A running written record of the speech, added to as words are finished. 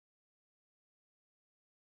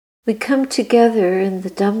we come together in the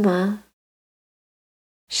Dhamma,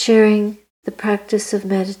 sharing the practice of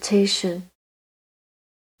meditation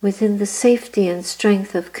within the safety and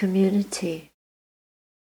strength of community.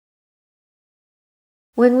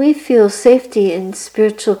 When we feel safety in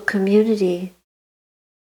spiritual community,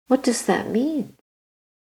 what does that mean?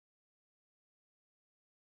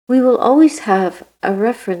 We will always have a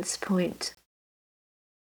reference point,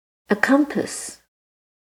 a compass,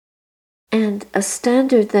 and a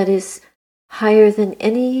standard that is higher than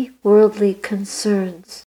any worldly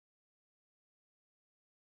concerns.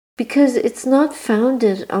 Because it's not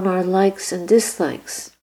founded on our likes and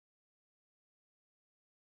dislikes.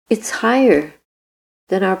 It's higher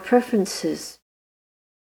than our preferences,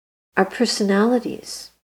 our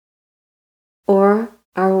personalities, or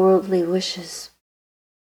our worldly wishes.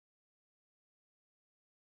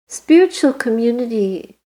 Spiritual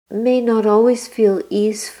community may not always feel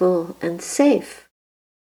easeful and safe.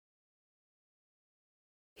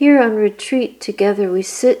 Here on retreat together we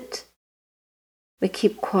sit, we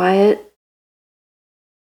keep quiet,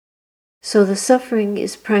 so the suffering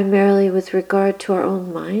is primarily with regard to our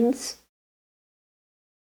own minds.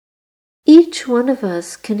 Each one of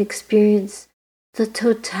us can experience the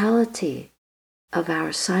totality of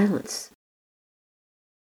our silence.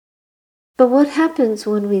 But what happens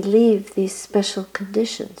when we leave these special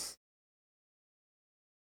conditions?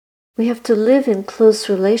 We have to live in close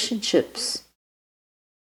relationships,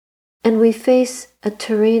 and we face a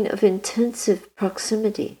terrain of intensive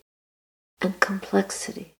proximity and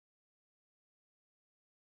complexity.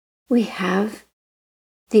 We have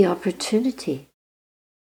the opportunity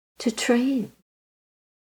to train,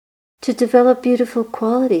 to develop beautiful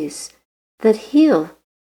qualities that heal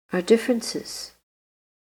our differences,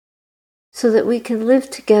 so that we can live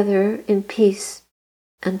together in peace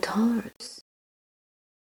and tolerance.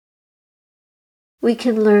 We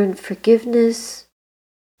can learn forgiveness,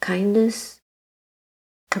 kindness,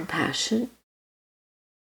 compassion.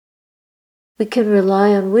 We can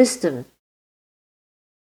rely on wisdom,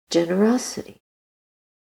 generosity,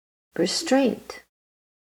 restraint,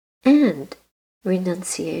 and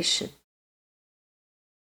renunciation.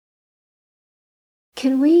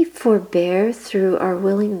 Can we forbear through our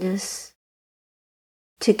willingness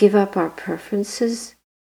to give up our preferences,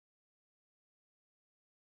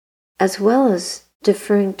 as well as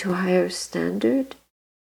deferring to a higher standard?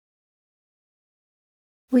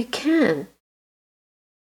 We can,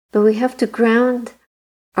 but we have to ground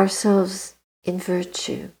ourselves in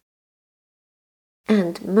virtue,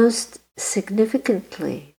 and most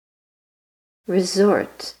significantly,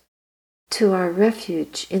 resort to our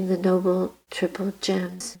refuge in the Noble Triple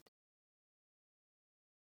Gems.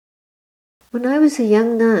 When I was a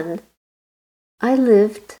young nun, I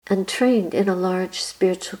lived and trained in a large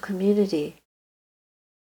spiritual community.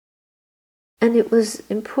 And it was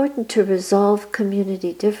important to resolve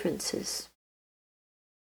community differences.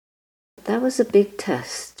 That was a big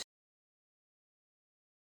test.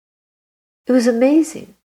 It was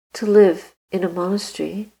amazing to live in a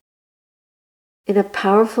monastery, in a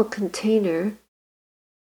powerful container.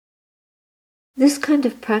 This kind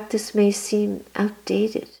of practice may seem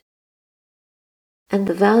outdated, and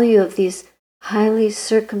the value of these highly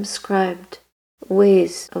circumscribed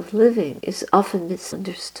ways of living is often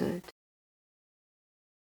misunderstood.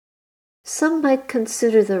 Some might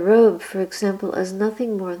consider the robe, for example, as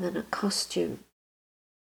nothing more than a costume,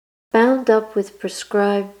 bound up with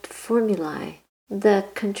prescribed formulae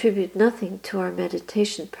that contribute nothing to our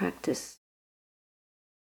meditation practice.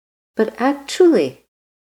 But actually,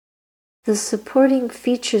 the supporting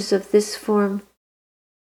features of this form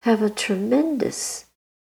have a tremendous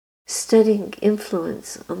steadying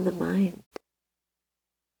influence on the mind.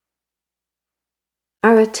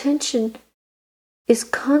 Our attention is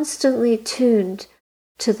constantly tuned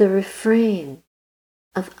to the refrain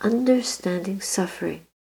of understanding suffering,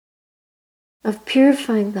 of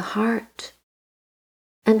purifying the heart,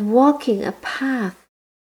 and walking a path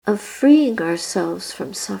of freeing ourselves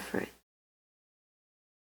from suffering.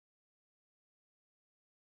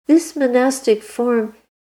 This monastic form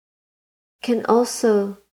can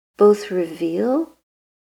also both reveal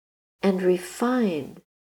and refine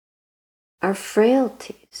our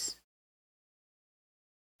frailties,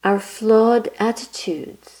 our flawed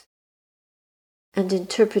attitudes and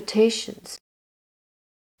interpretations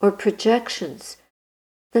or projections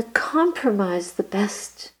that compromise the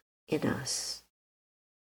best in us.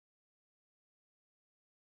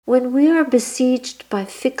 When we are besieged by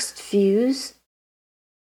fixed views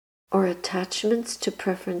or attachments to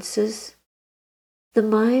preferences, the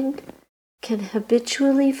mind can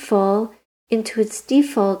habitually fall into its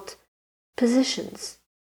default positions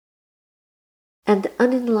and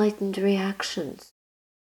unenlightened reactions.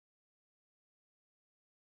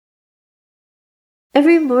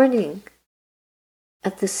 Every morning,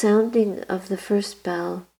 at the sounding of the first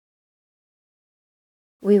bell,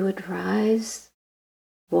 we would rise,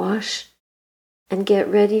 wash, and get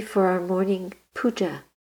ready for our morning puja,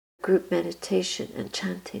 group meditation and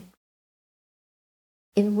chanting.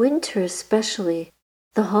 In winter especially,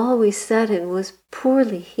 the hall we sat in was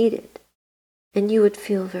poorly heated, and you would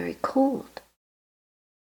feel very cold.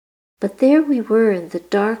 But there we were in the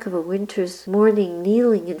dark of a winter's morning,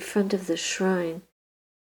 kneeling in front of the shrine,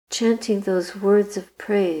 chanting those words of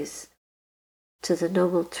praise to the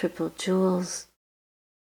Noble Triple Jewels.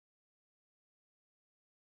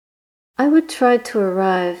 I would try to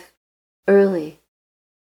arrive early,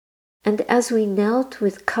 and as we knelt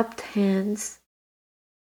with cupped hands,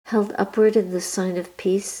 held upward in the sign of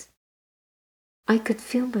peace, I could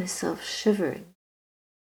feel myself shivering.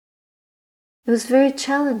 It was very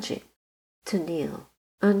challenging to kneel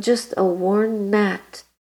on just a worn mat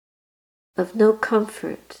of no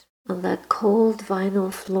comfort on that cold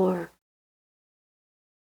vinyl floor.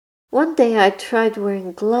 One day I tried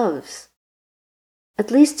wearing gloves, at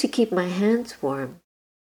least to keep my hands warm.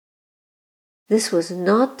 This was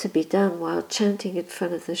not to be done while chanting in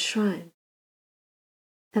front of the shrine.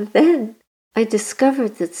 And then I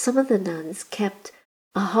discovered that some of the nuns kept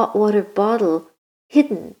a hot water bottle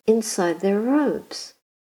hidden inside their robes.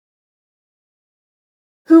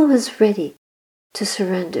 Who was ready to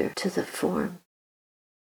surrender to the form?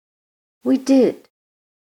 We did.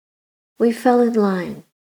 We fell in line,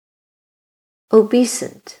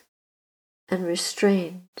 obeisant and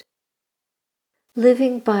restrained,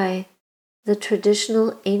 living by the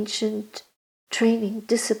traditional ancient training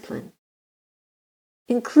discipline,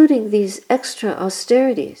 including these extra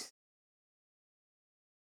austerities.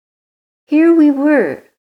 Here we were,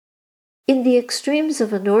 in the extremes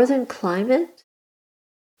of a northern climate,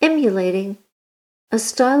 emulating a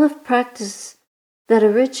style of practice that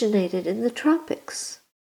originated in the tropics.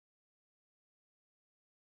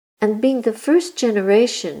 And being the first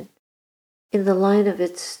generation in the line of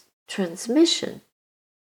its transmission,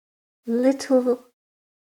 little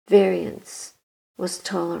variance was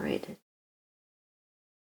tolerated.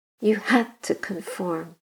 You had to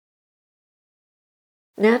conform.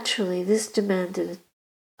 Naturally, this demanded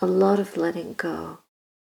a lot of letting go.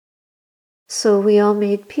 So we all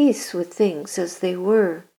made peace with things as they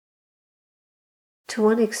were, to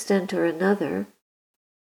one extent or another,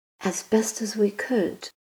 as best as we could.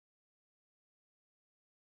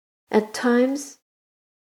 At times,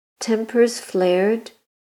 tempers flared,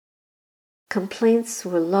 complaints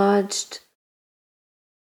were lodged,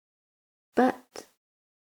 but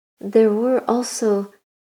there were also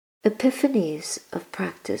epiphanies of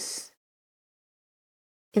practice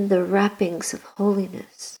in the wrappings of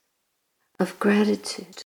holiness, of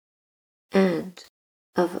gratitude, and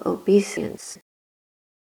of obeisance.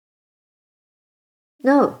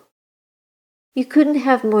 No, you couldn't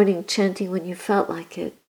have morning chanting when you felt like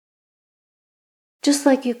it, just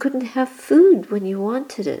like you couldn't have food when you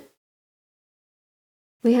wanted it.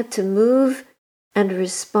 We had to move and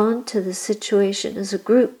respond to the situation as a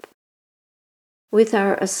group, with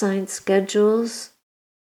our assigned schedules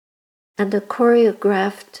and a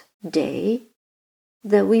choreographed day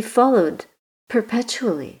that we followed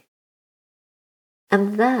perpetually.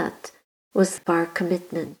 And that was our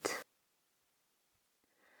commitment.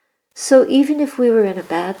 So even if we were in a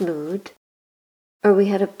bad mood, or we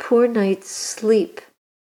had a poor night's sleep,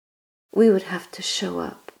 we would have to show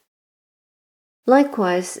up.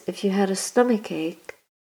 Likewise, if you had a stomach ache,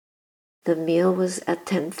 the meal was at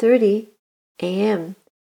 10:30 a.m.,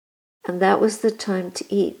 and that was the time to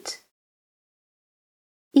eat.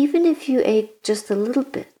 Even if you ate just a little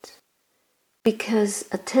bit, because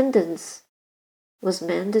attendance was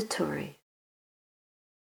mandatory.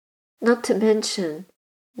 Not to mention,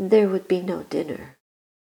 there would be no dinner.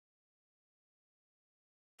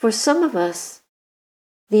 For some of us,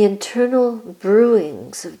 the internal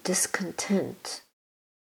brewings of discontent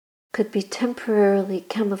could be temporarily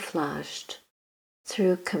camouflaged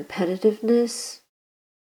through competitiveness,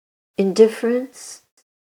 indifference,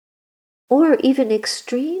 or even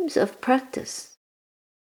extremes of practice.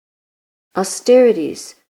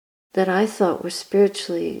 Austerities that I thought were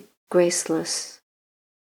spiritually graceless.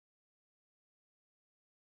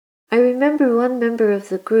 I remember one member of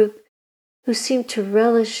the group who seemed to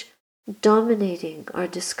relish dominating our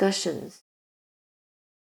discussions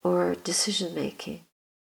or our decision-making.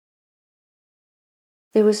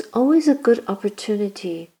 There was always a good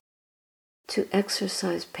opportunity to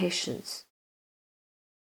exercise patience.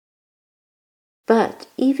 But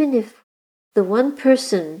even if the one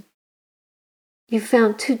person you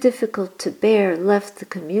found too difficult to bear left the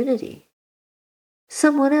community,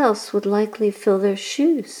 someone else would likely fill their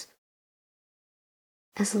shoes.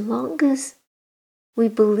 As long as we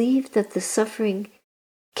believed that the suffering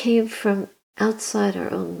came from outside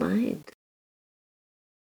our own mind,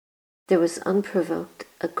 there was unprovoked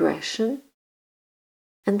aggression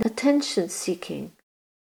and attention seeking.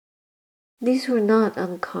 These were not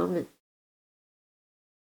uncommon.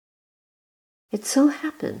 It so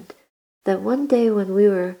happened that one day when we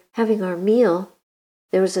were having our meal,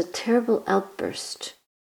 there was a terrible outburst,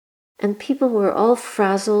 and people were all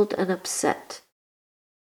frazzled and upset.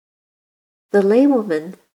 The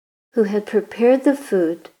laywoman who had prepared the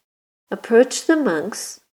food approached the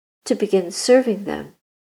monks to begin serving them.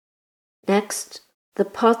 Next, the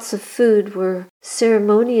pots of food were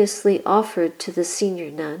ceremoniously offered to the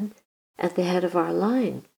senior nun at the head of our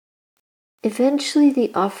line. Eventually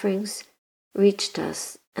the offerings reached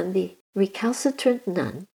us, and the recalcitrant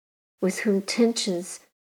nun, with whom tensions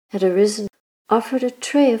had arisen, offered a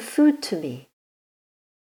tray of food to me.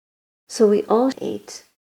 So we all ate.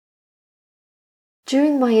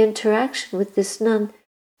 During my interaction with this nun,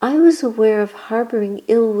 I was aware of harboring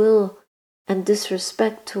ill will and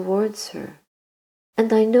disrespect towards her,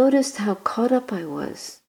 and I noticed how caught up I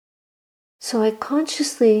was. So I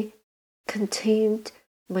consciously contained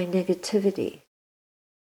my negativity.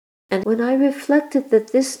 And when I reflected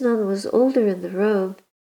that this nun was older in the robe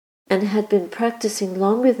and had been practicing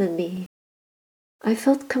longer than me, I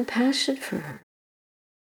felt compassion for her.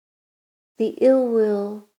 The ill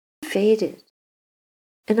will faded,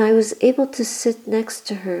 and I was able to sit next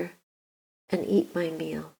to her and eat my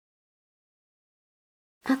meal.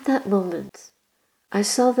 At that moment, I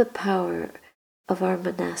saw the power of our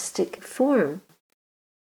monastic form.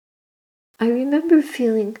 I remember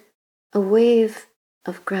feeling a wave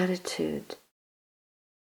of gratitude.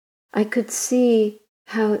 I could see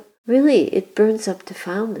how really it burns up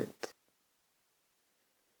defilement.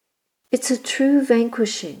 It's a true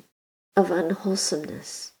vanquishing of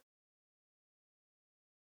unwholesomeness.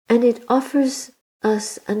 And it offers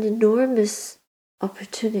us an enormous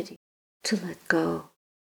opportunity to let go.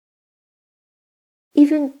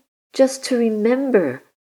 Even just to remember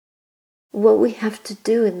what we have to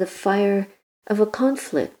do in the fire of a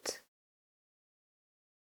conflict.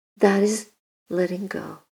 That is letting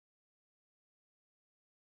go.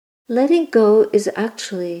 Letting go is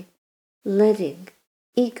actually letting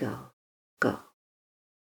ego go.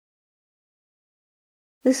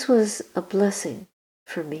 This was a blessing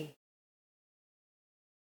for me.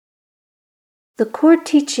 The core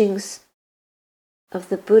teachings of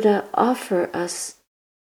the Buddha offer us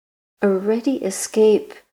a ready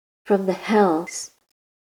escape from the hells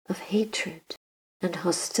of hatred and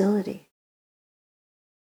hostility.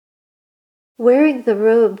 Wearing the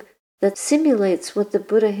robe that simulates what the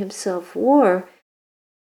Buddha himself wore,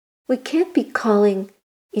 we can't be calling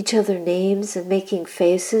each other names and making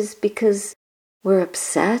faces because we're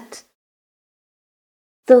upset.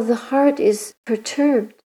 Though the heart is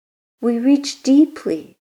perturbed, we reach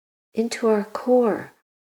deeply into our core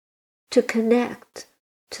to connect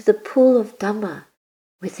to the pool of Dhamma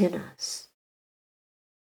within us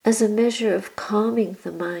as a measure of calming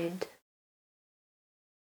the mind.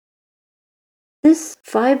 This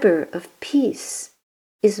fiber of peace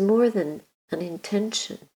is more than an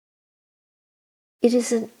intention. It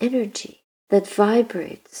is an energy that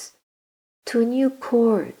vibrates to a new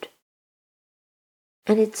chord,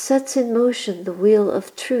 and it sets in motion the wheel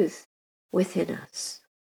of truth within us.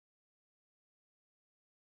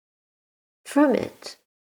 From it,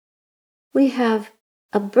 we have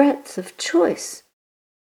a breadth of choice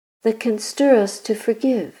that can stir us to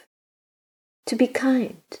forgive, to be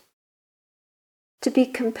kind, to be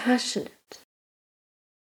compassionate,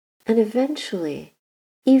 and eventually,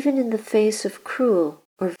 even in the face of cruel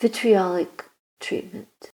or vitriolic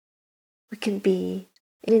treatment, we can be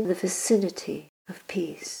in the vicinity of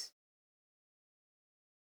peace.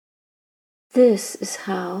 This is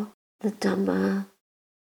how the Dhamma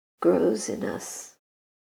grows in us,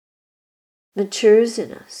 matures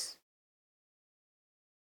in us.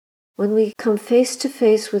 When we come face to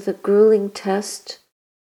face with a grueling test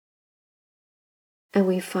and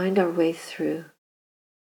we find our way through,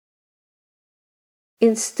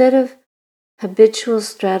 instead of habitual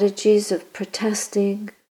strategies of protesting,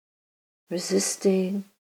 resisting,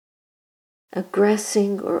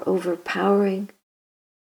 aggressing, or overpowering,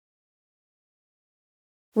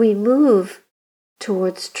 we move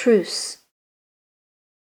towards truce,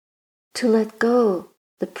 to let go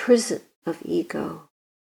the prison of ego.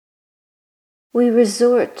 We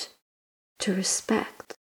resort to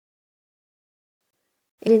respect,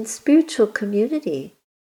 In spiritual community,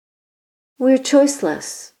 we're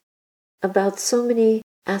choiceless about so many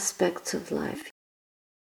aspects of life,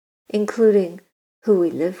 including who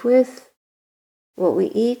we live with, what we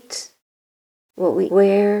eat, what we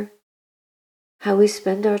wear, how we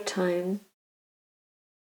spend our time,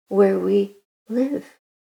 where we live.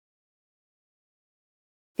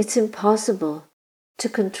 It's impossible to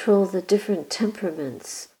control the different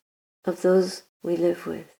temperaments of those we live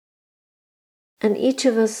with. And each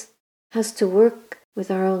of us has to work with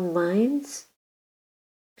our own minds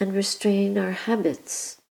and restrain our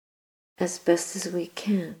habits as best as we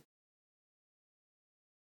can.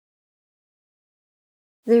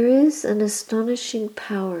 There is an astonishing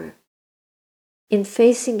power in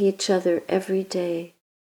facing each other every day.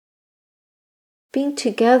 Being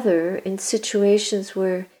together in situations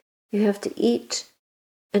where you have to eat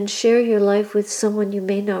and share your life with someone you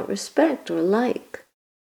may not respect or like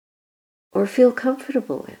or feel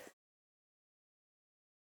comfortable with.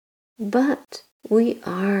 But we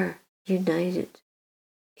are united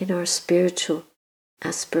in our spiritual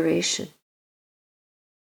aspiration.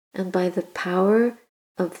 And by the power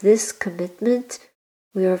of this commitment,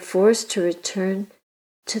 we are forced to return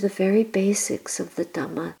to the very basics of the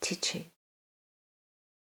Dhamma teaching.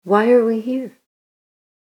 Why are we here?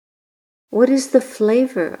 What is the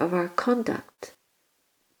flavor of our conduct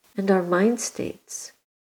and our mind states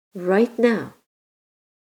right now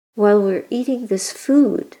while we're eating this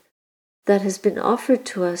food that has been offered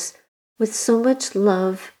to us with so much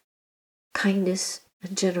love, kindness,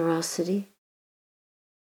 and generosity?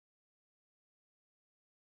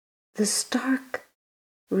 The stark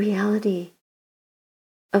reality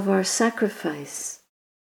of our sacrifice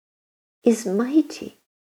is mighty.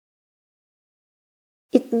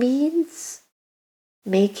 It means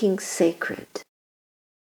making sacred.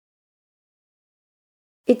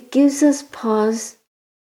 It gives us pause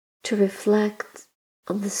to reflect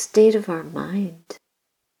on the state of our mind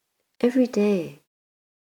every day.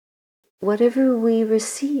 Whatever we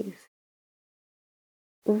receive,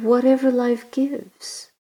 whatever life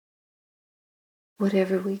gives,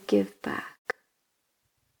 whatever we give back.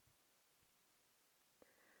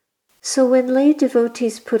 So when lay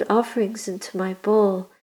devotees put offerings into my bowl,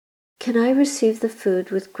 can I receive the food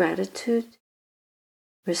with gratitude,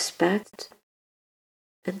 respect,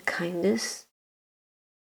 and kindness,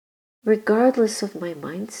 regardless of my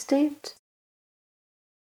mind state?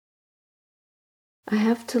 I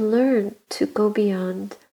have to learn to go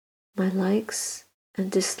beyond my likes and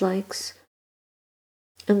dislikes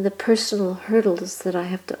and the personal hurdles that I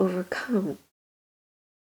have to overcome.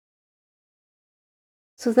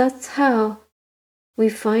 So that's how we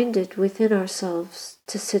find it within ourselves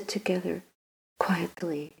to sit together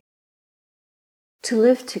quietly, to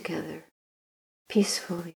live together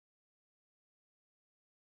peacefully,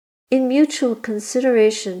 in mutual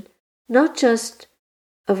consideration, not just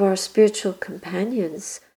of our spiritual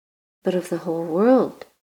companions, but of the whole world.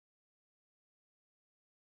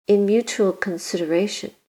 In mutual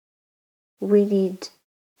consideration, we need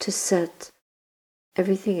to set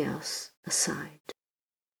everything else aside.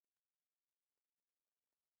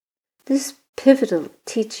 This pivotal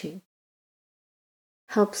teaching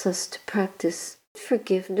helps us to practice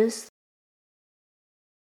forgiveness,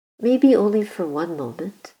 maybe only for one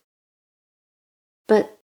moment,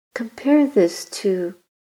 but compare this to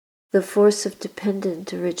the force of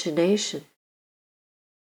dependent origination.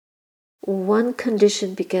 One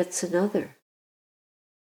condition begets another.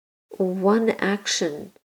 One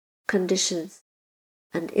action conditions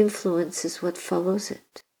and influences what follows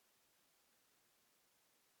it.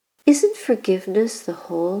 Isn't forgiveness the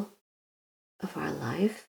whole of our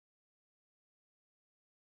life?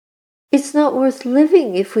 It's not worth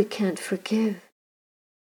living if we can't forgive.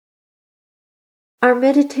 Our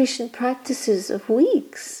meditation practices of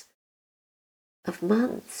weeks, of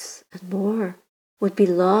months, and more would be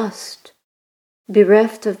lost,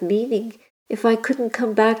 bereft of meaning, if I couldn't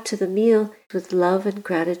come back to the meal with love and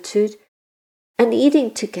gratitude and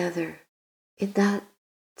eating together in that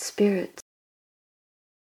spirit.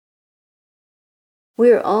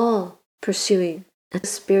 We're all pursuing a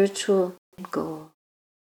spiritual goal.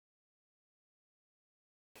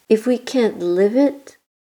 If we can't live it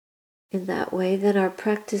in that way, then our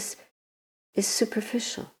practice is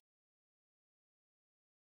superficial.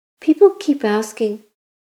 People keep asking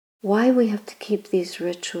why we have to keep these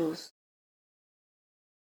rituals.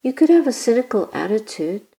 You could have a cynical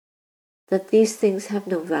attitude that these things have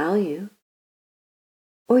no value,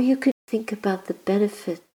 or you could think about the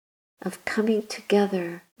benefit of coming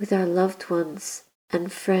together with our loved ones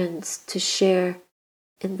and friends to share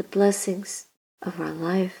in the blessings of our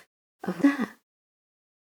life, of that.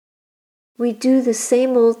 we do the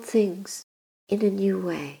same old things in a new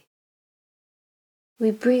way.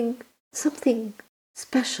 We bring something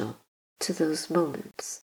special to those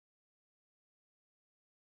moments.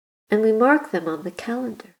 And we mark them on the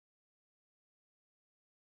calendar.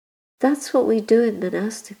 That's what we do in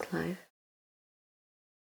monastic life.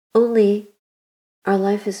 Only our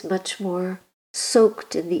life is much more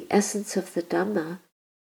soaked in the essence of the Dhamma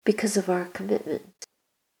because of our commitment.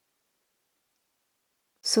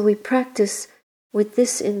 So we practice with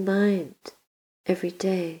this in mind every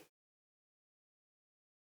day,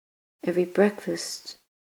 every breakfast,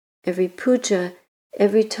 every puja,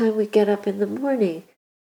 every time we get up in the morning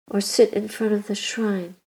or sit in front of the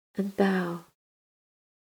shrine and bow.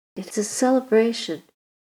 It's a celebration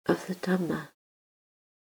of the Dhamma.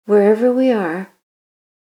 Wherever we are,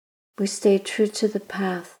 we stay true to the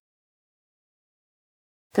path.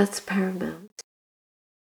 That's paramount.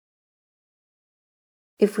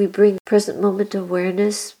 If we bring present moment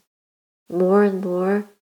awareness more and more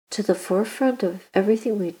to the forefront of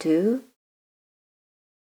everything we do,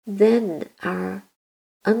 then our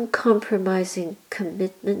uncompromising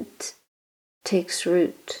commitment takes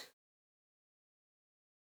root.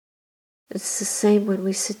 It's the same when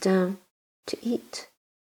we sit down to eat.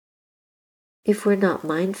 If we're not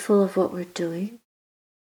mindful of what we're doing,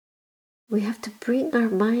 we have to bring our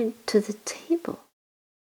mind to the table.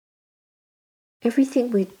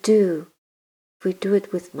 Everything we do, if we do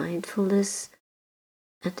it with mindfulness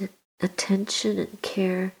and attention and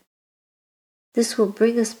care, this will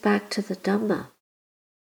bring us back to the Dhamma.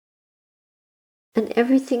 And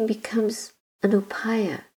everything becomes an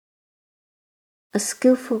upaya, a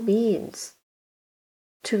skillful means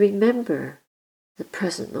to remember the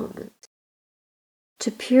present moment,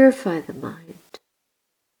 to purify the mind,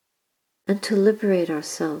 and to liberate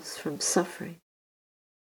ourselves from suffering.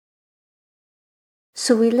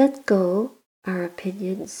 So we let go our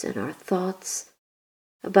opinions and our thoughts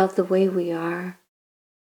about the way we are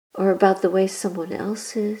or about the way someone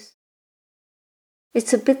else is.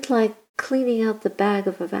 It's a bit like cleaning out the bag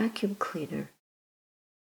of a vacuum cleaner.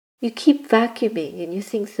 You keep vacuuming and you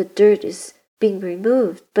think the dirt is being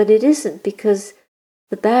removed, but it isn't because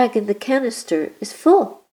the bag in the canister is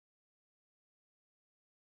full.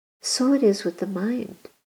 So it is with the mind.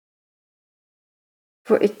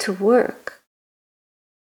 For it to work,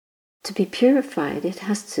 to be purified, it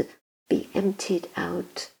has to be emptied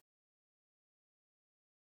out.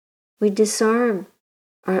 We disarm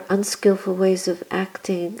our unskillful ways of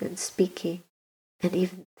acting and speaking and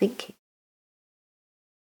even thinking.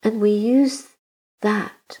 And we use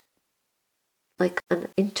that like an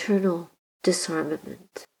internal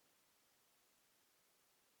disarmament.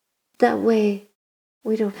 That way,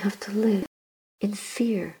 we don't have to live in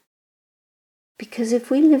fear. Because if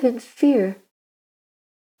we live in fear,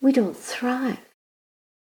 we don't thrive.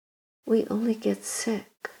 We only get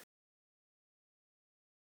sick.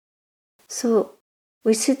 So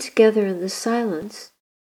we sit together in the silence.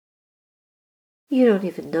 You don't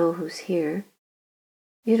even know who's here.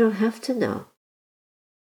 You don't have to know.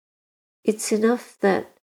 It's enough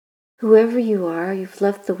that whoever you are, you've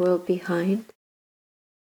left the world behind.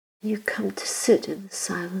 You come to sit in the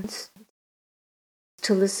silence,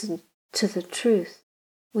 to listen to the truth,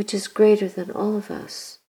 which is greater than all of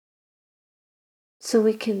us. So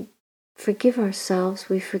we can forgive ourselves,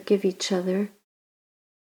 we forgive each other.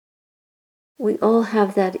 We all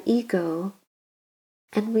have that ego,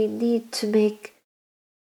 and we need to make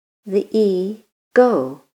the E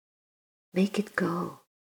go. Make it go.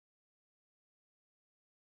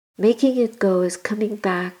 Making it go is coming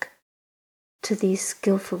back to these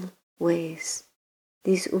skillful ways,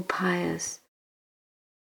 these upayas.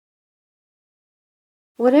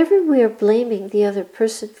 Whatever we are blaming the other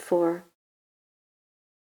person for,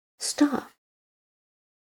 stop.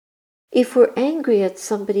 If we're angry at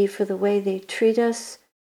somebody for the way they treat us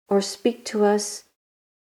or speak to us,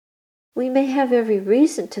 we may have every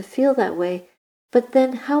reason to feel that way, but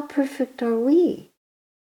then how perfect are we?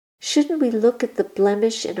 Shouldn't we look at the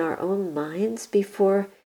blemish in our own minds before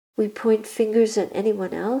we point fingers at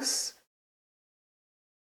anyone else?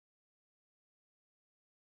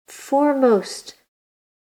 Foremost,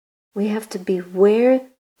 we have to beware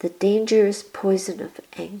the dangerous poison of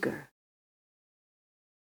anger.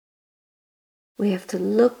 We have to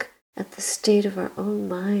look at the state of our own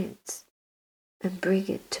minds and bring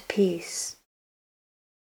it to peace,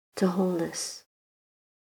 to wholeness,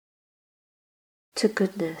 to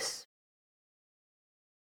goodness.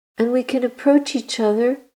 And we can approach each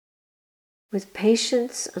other with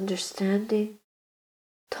patience, understanding,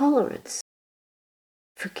 tolerance,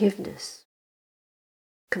 forgiveness,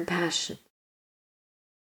 compassion.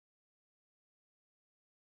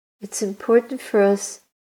 it's important for us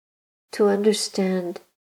to understand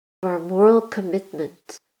our moral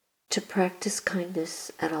commitment to practice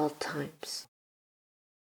kindness at all times.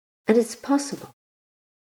 And it's possible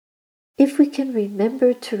if we can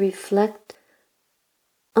remember to reflect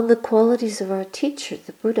on the qualities of our teacher,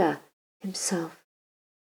 the Buddha himself,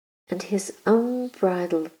 and his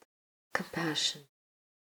unbridled compassion.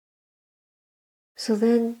 So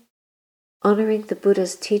then, honoring the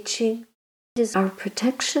Buddha's teaching is our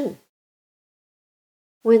protection.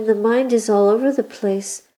 When the mind is all over the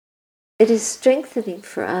place, it is strengthening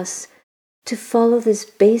for us to follow this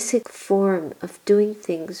basic form of doing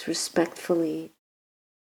things respectfully,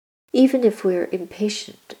 even if we're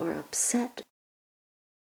impatient or upset.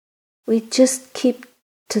 We just keep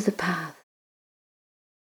to the path.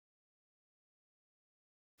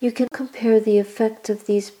 You can compare the effect of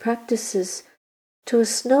these practices to a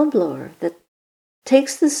snowblower that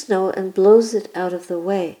takes the snow and blows it out of the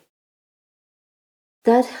way.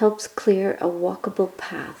 That helps clear a walkable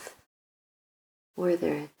path where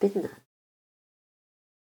there had been none.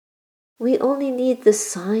 We only need the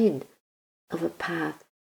sign of a path,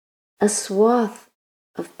 a swath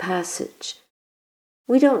of passage.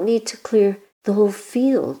 We don't need to clear the whole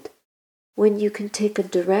field when you can take a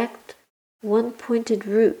direct, one-pointed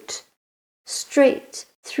route straight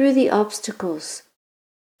through the obstacles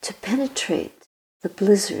to penetrate the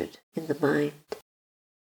blizzard in the mind.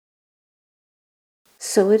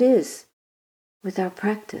 So it is with our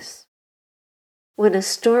practice. When a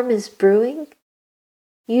storm is brewing,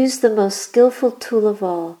 use the most skillful tool of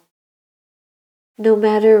all. No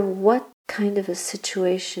matter what kind of a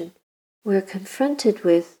situation we're confronted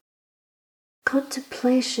with,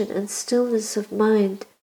 contemplation and stillness of mind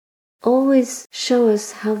always show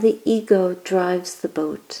us how the ego drives the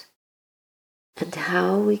boat and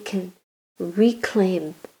how we can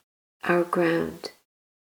reclaim our ground.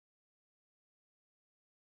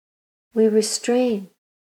 We restrain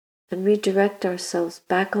and redirect ourselves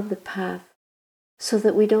back on the path so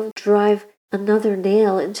that we don't drive another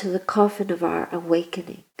nail into the coffin of our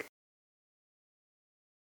awakening.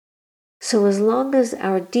 So as long as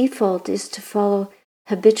our default is to follow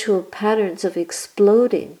habitual patterns of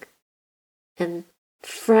exploding and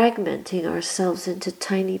fragmenting ourselves into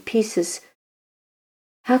tiny pieces,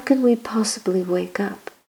 how can we possibly wake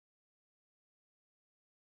up?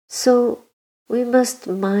 So we must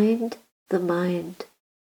mind the mind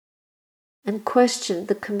and question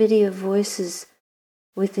the committee of voices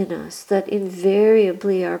within us that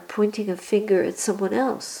invariably are pointing a finger at someone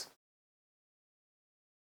else.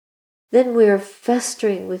 Then we are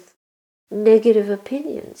festering with negative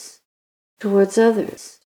opinions towards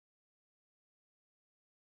others,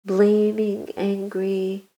 blaming,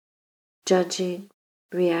 angry, judging,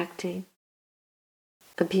 reacting,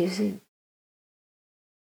 abusing.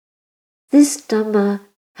 This Dhamma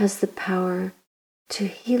has the power to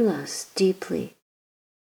heal us deeply.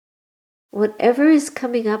 Whatever is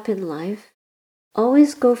coming up in life,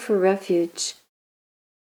 always go for refuge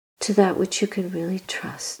to that which you can really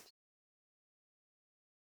trust.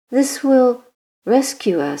 This will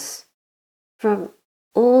rescue us from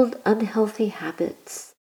old unhealthy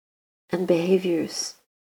habits and behaviors.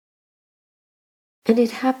 And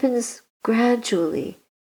it happens gradually,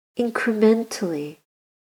 incrementally.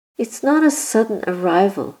 It's not a sudden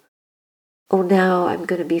arrival. Oh, now I'm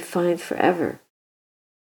going to be fine forever.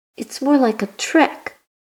 It's more like a trek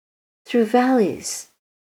through valleys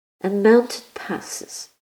and mountain passes,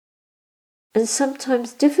 and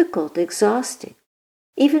sometimes difficult, exhausting,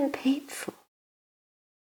 even painful.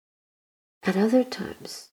 At other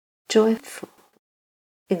times, joyful,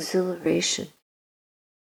 exhilaration.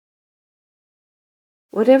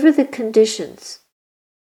 Whatever the conditions,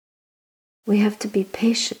 we have to be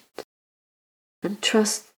patient and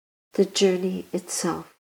trust the journey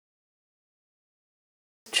itself.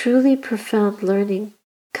 Truly profound learning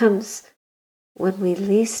comes when we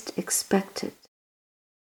least expect it.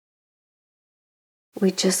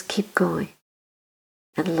 We just keep going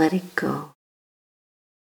and letting go.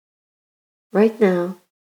 Right now,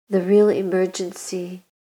 the real emergency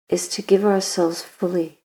is to give ourselves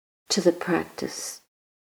fully to the practice.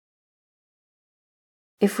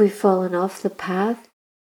 If we've fallen off the path,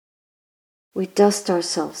 we dust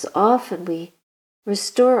ourselves off and we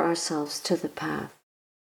restore ourselves to the path.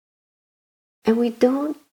 And we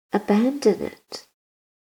don't abandon it.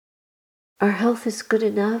 Our health is good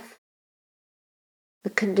enough. The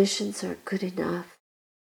conditions are good enough.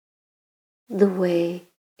 The way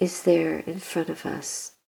is there in front of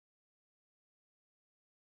us.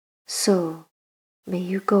 So, may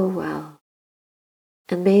you go well,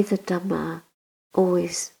 and may the Dhamma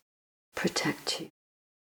always protect you.